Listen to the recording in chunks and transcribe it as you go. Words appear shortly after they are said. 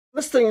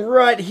This thing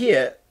right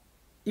here,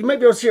 you may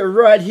be able to see it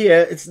right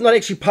here. It's not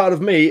actually part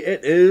of me,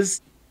 it is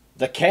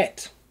the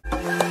cat.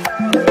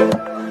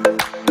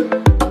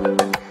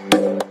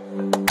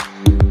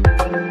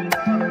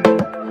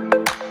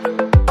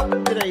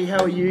 G'day, how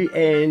are you?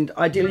 And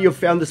ideally you've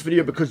found this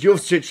video because you've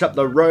searched up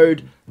the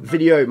Rode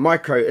Video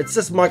Micro. It's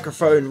this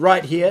microphone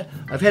right here.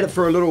 I've had it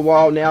for a little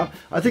while now.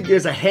 I think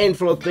there's a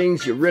handful of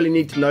things you really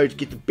need to know to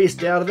get the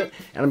best out of it,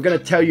 and I'm going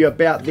to tell you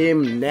about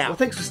them now. Well,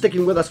 thanks for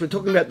sticking with us. We're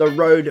talking about the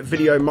Rode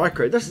Video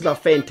Micro. This is a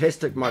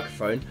fantastic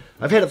microphone.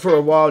 I've had it for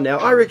a while now.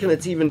 I reckon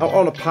it's even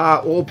on a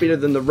par or better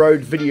than the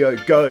Rode Video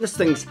Go. This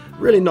thing's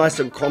really nice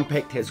and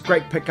compact, has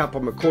great pickup.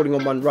 I'm recording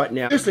on one right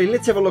now. Firstly,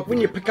 let's have a look.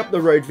 When you pick up the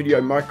Rode Video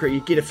Micro,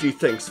 you get a few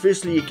things.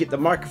 Firstly, you get the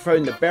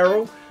microphone, the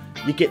barrel.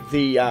 You get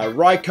the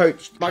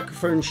Rycote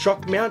microphone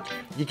shock mount,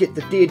 you get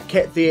the dead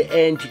cat there,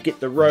 and you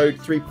get the Rode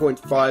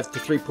 3.5 to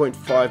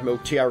 3.5mm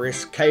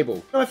TRS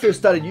cable. When I first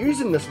started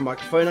using this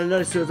microphone, I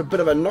noticed there was a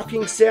bit of a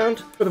knocking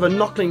sound, a bit of a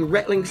knockling,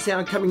 rattling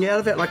sound coming out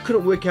of it, and I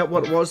couldn't work out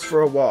what it was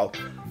for a while.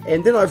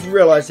 And then I've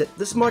realized that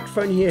this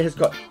microphone here has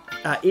got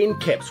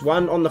end caps,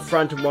 one on the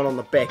front and one on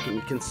the back, and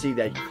you can see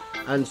they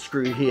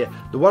unscrew here.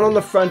 The one on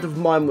the front of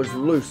mine was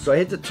loose, so I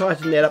had to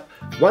tighten that up.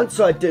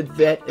 Once I did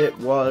that, it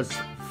was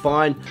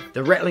fine.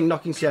 The rattling,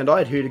 knocking sound I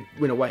had heard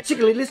went away.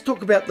 Secondly, let's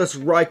talk about this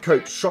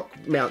Rycote shock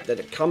mount that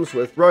it comes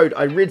with. Rode,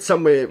 I read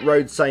somewhere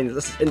Rode saying that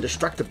this is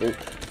indestructible,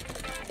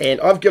 and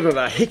I've given it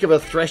a heck of a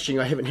thrashing.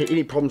 I haven't had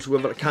any problems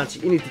with it. I can't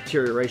see any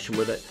deterioration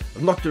with it.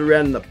 I've knocked it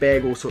around in the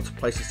bag, all sorts of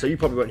places, so you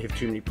probably won't have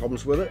too many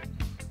problems with it.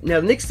 Now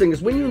the next thing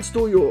is when you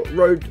install your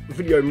Rode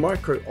Video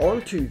Micro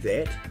onto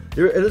that,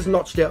 it is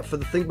notched out for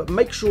the thing, but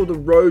make sure the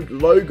Rode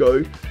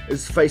logo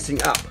is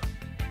facing up.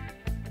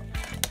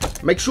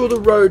 Make sure the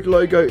Rode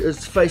logo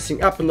is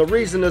facing up, and the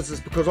reason is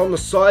because on the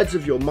sides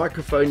of your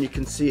microphone you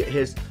can see it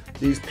has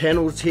these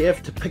panels here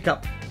to pick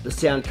up the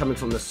sound coming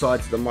from the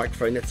sides of the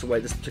microphone. That's the way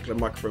this particular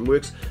microphone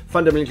works,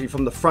 fundamentally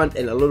from the front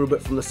and a little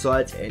bit from the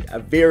sides and a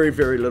very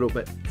little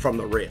bit from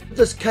the rear.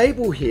 This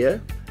cable here,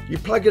 you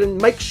plug it in, you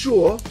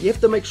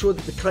have to make sure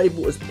that the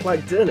cable is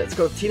plugged in. It's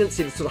got a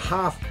tendency to sort of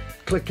half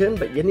click in,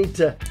 but you need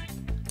to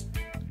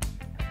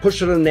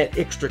push it in that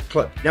extra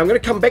clip. Now I'm going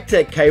to come back to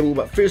that cable,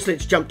 but first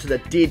let's jump to the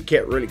dead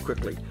cat really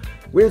quickly.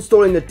 When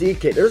installing the dead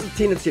cat, there is a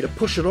tendency to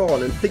push it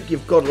on and think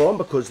you've got it on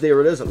because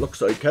there it is, it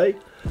looks okay,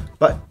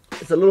 but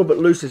it's a little bit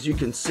loose as you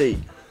can see.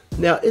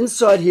 Now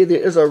inside here there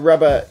is a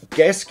rubber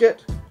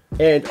gasket,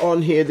 and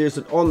on here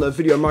on the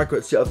Video Micro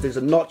itself there's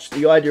a notch.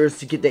 The idea is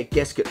to get that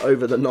gasket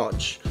over the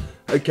notch.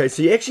 Okay,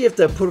 so you actually have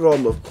to put it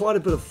on with quite a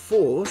bit of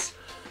force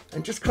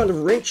and just kind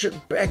of wrench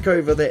it back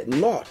over that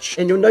notch,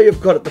 and you'll know you've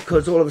got it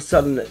because all of a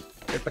sudden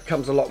it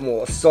becomes a lot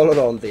more solid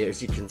on there,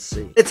 as you can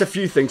see. It's a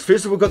few things.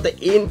 First of all, we've got the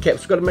end caps.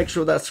 We've got to make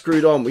sure they're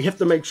screwed on. We have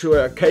to make sure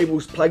our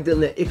cable's plugged in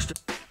there extra.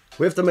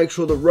 We have to make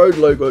sure the Rode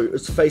logo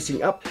is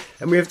facing up,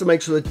 and we have to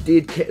make sure the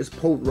dead cat is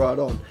pulled right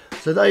on.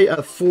 So they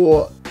are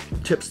 4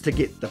 tips to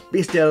get the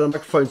best out of the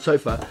microphone so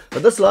far.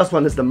 But this last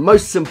one is the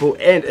most simple,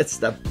 and it's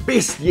the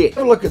best yet.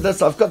 Have a look at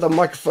this. I've got the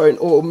microphone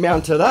all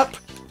mounted up.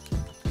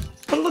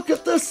 But look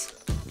at this.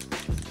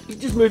 You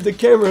just move the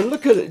camera and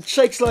look at it. It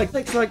shakes like.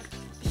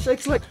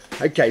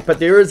 Okay, but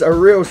there is a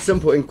real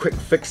simple and quick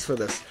fix for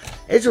this.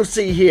 As you'll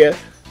see here,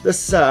 this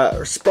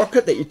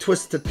sprocket that you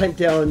twist to clamp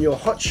down on your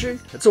hot shoe,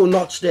 it's all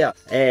notched out,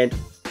 and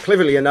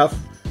cleverly enough,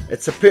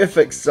 it's a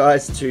perfect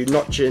size to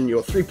notch in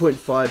your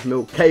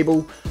 3.5mm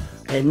cable.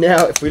 And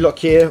now if we look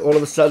here, all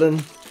of a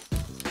sudden,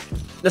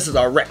 this is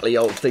a rattly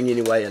old thing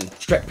anyway, and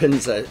strap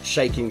pins are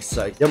shaking,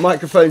 so your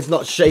microphone's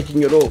not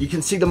shaking at all. You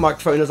can see the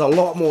microphone is a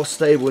lot more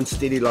stable and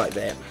steady like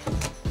that.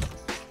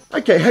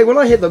 Okay, hey, well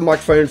I had the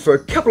microphone for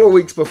a couple of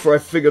weeks before I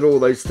figured all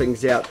those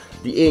things out.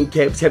 The end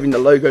caps, having the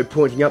logo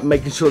pointing up,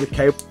 making sure the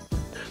cable,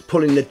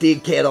 pulling the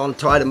dead cat on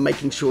tight and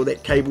making sure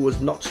that cable was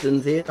notched in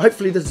there.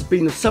 Hopefully this has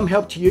been of some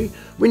help to you.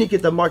 When you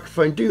get the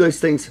microphone, do those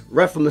things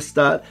right from the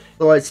start.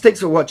 Otherwise, thanks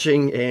for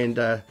watching,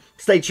 and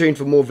stay tuned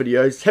for more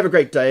videos. Have a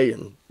great day,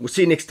 and we'll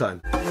see you next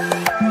time.